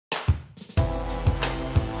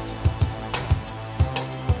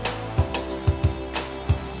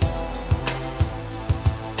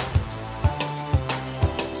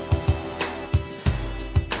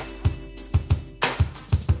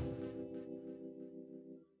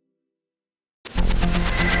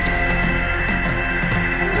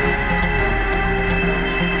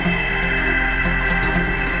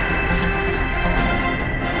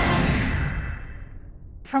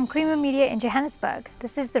Premium Media in Johannesburg,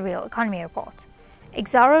 this is the Real Economy Report.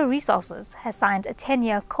 Exxaro Resources has signed a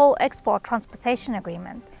 10-year coal export transportation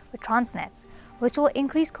agreement with Transnet, which will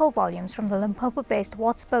increase coal volumes from the Limpopo-based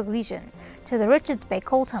Waterberg region to the Richards Bay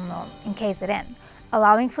coal terminal in KZN,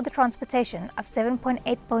 allowing for the transportation of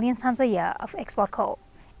 7.8 billion tonnes a year of export coal.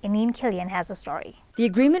 Ineen Killian has a story. The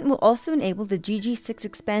agreement will also enable the GG6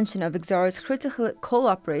 expansion of Exxaro's Grootegeluk coal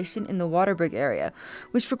operation in the Waterberg area,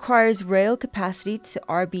 which requires rail capacity to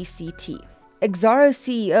RBCT. Exxaro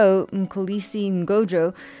CEO Mkhosi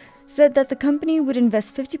Mgojo said that the company would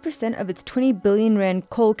invest 50% of its 20 billion rand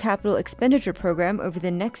coal capital expenditure program over the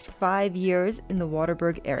next 5 years in the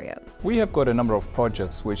Waterberg area. We have got a number of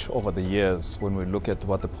projects which over the years, when we look at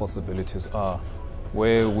what the possibilities are,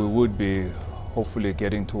 where we would be hopefully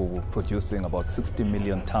getting to producing about 60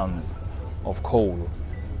 million tons of coal.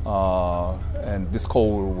 And this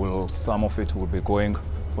coal will, some of it will be going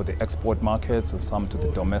for the export markets, and some to the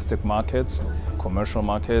domestic markets, commercial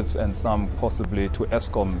markets, and some possibly to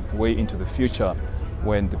Eskom way into the future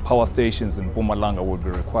when the power stations in Mpumalanga will be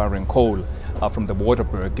requiring coal from the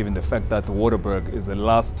Waterberg, given the fact that the Waterberg is the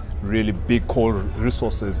last really big coal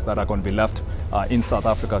resources that are going to be left in South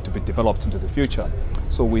Africa to be developed into the future.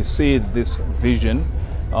 So we see this vision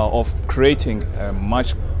of creating a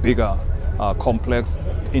much bigger complex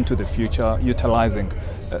into the future, utilizing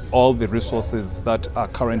all the resources that are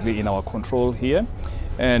currently in our control here.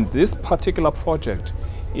 And this particular project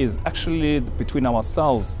is actually between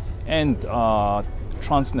ourselves and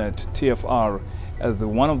Transnet, TFR, as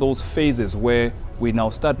one of those phases where we now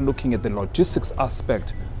start looking at the logistics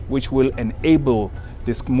aspect, which will enable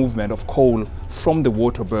this movement of coal from the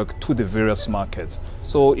Waterberg to the various markets.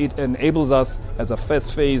 So it enables us as a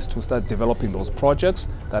first phase to start developing those projects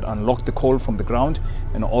that unlock the coal from the ground,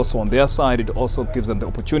 and also on their side it also gives them the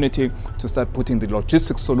opportunity to start putting the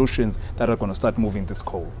logistics solutions that are going to start moving this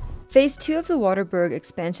coal. Phase 2 of the Waterberg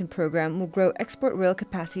expansion program will grow export rail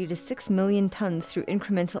capacity to 6 million tons through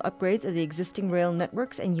incremental upgrades of the existing rail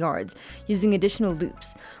networks and yards using additional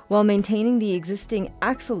loops, while maintaining the existing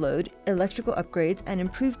axle load, electrical upgrades, and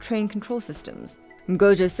improved train control systems.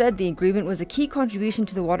 Mgojo said the agreement was a key contribution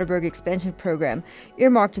to the Waterberg expansion program,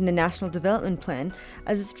 earmarked in the National Development Plan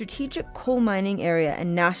as a strategic coal mining area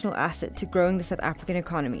and national asset to growing the South African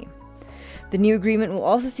economy. The new agreement will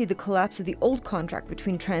also see the collapse of the old contract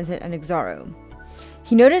between Transnet and Exxaro.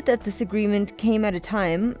 He noted that this agreement came at a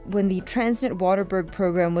time when the Transnet Waterberg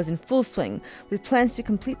program was in full swing, with plans to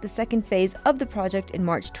complete the second phase of the project in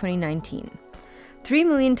March 2019. 3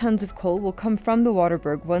 million tons of coal will come from the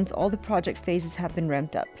Waterberg once all the project phases have been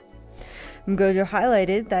ramped up. Mgojo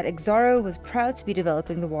highlighted that Exxaro was proud to be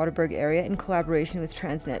developing the Waterberg area in collaboration with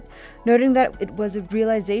Transnet, noting that it was a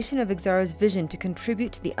realization of Exxaro's vision to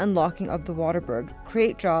contribute to the unlocking of the Waterberg,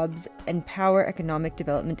 create jobs, and power economic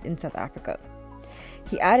development in South Africa.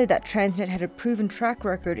 He added that Transnet had a proven track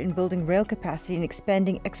record in building rail capacity and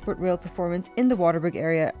expanding export rail performance in the Waterberg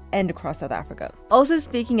area and across South Africa. Also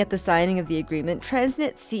speaking at the signing of the agreement,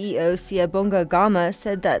 Transnet CEO Siyabonga Gama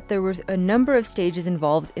said that there were a number of stages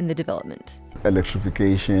involved in the development.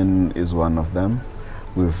 Electrification is one of them.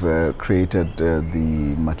 We've created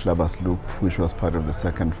the Matlabas loop, which was part of the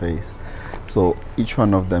second phase. So each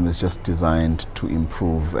one of them is just designed to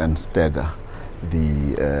improve and stagger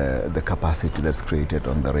the capacity that's created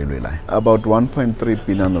on the railway line. About 1.3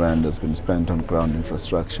 billion rand has been spent on ground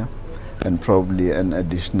infrastructure, and probably an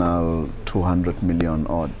additional 200 million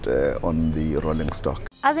odd on the rolling stock.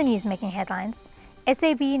 Other news making headlines: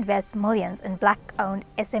 SAB invests millions in black-owned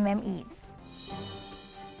SMMEs.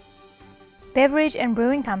 Beverage and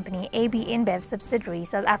brewing company AB InBev subsidiary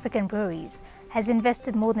South African Breweries has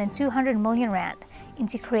invested more than 200 million rand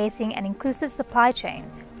into creating an inclusive supply chain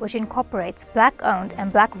which incorporates black-owned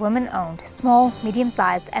and black women-owned small,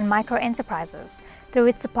 medium-sized and micro-enterprises through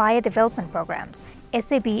its supplier development programs,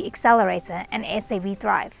 SAB Accelerator and SAB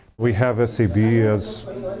Thrive. We have SAB as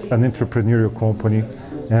an entrepreneurial company,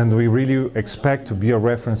 and we really expect to be a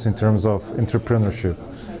reference in terms of entrepreneurship,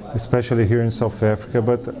 especially here in South Africa,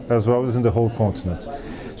 but as well as in the whole continent.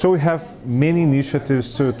 So we have many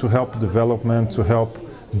initiatives to help development, to help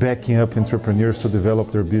backing up entrepreneurs to develop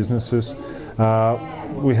their businesses.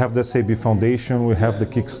 We have the SAB Foundation, we have the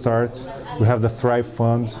Kickstart, we have the Thrive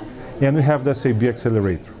Fund, and we have the SAB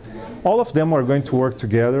Accelerator. All of them are going to work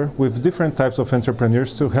together with different types of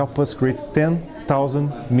entrepreneurs to help us create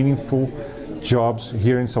 10,000 meaningful jobs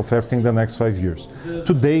here in South Africa in the next 5 years.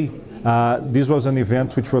 Today, this was an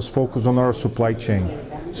event which was focused on our supply chain.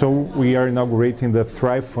 So we are inaugurating the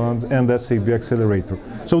Thrive Fund and the SAB Accelerator.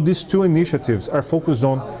 So these two initiatives are focused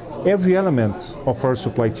on every element of our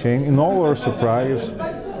supply chain in all our suppliers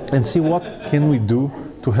and see what can we do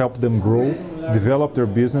to help them grow, develop their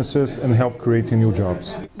businesses, and help creating new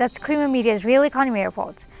jobs. That's Creamer Media's Real Economy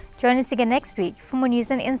Report. Join us again next week for more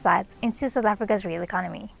news and insights into South Africa's real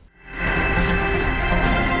economy.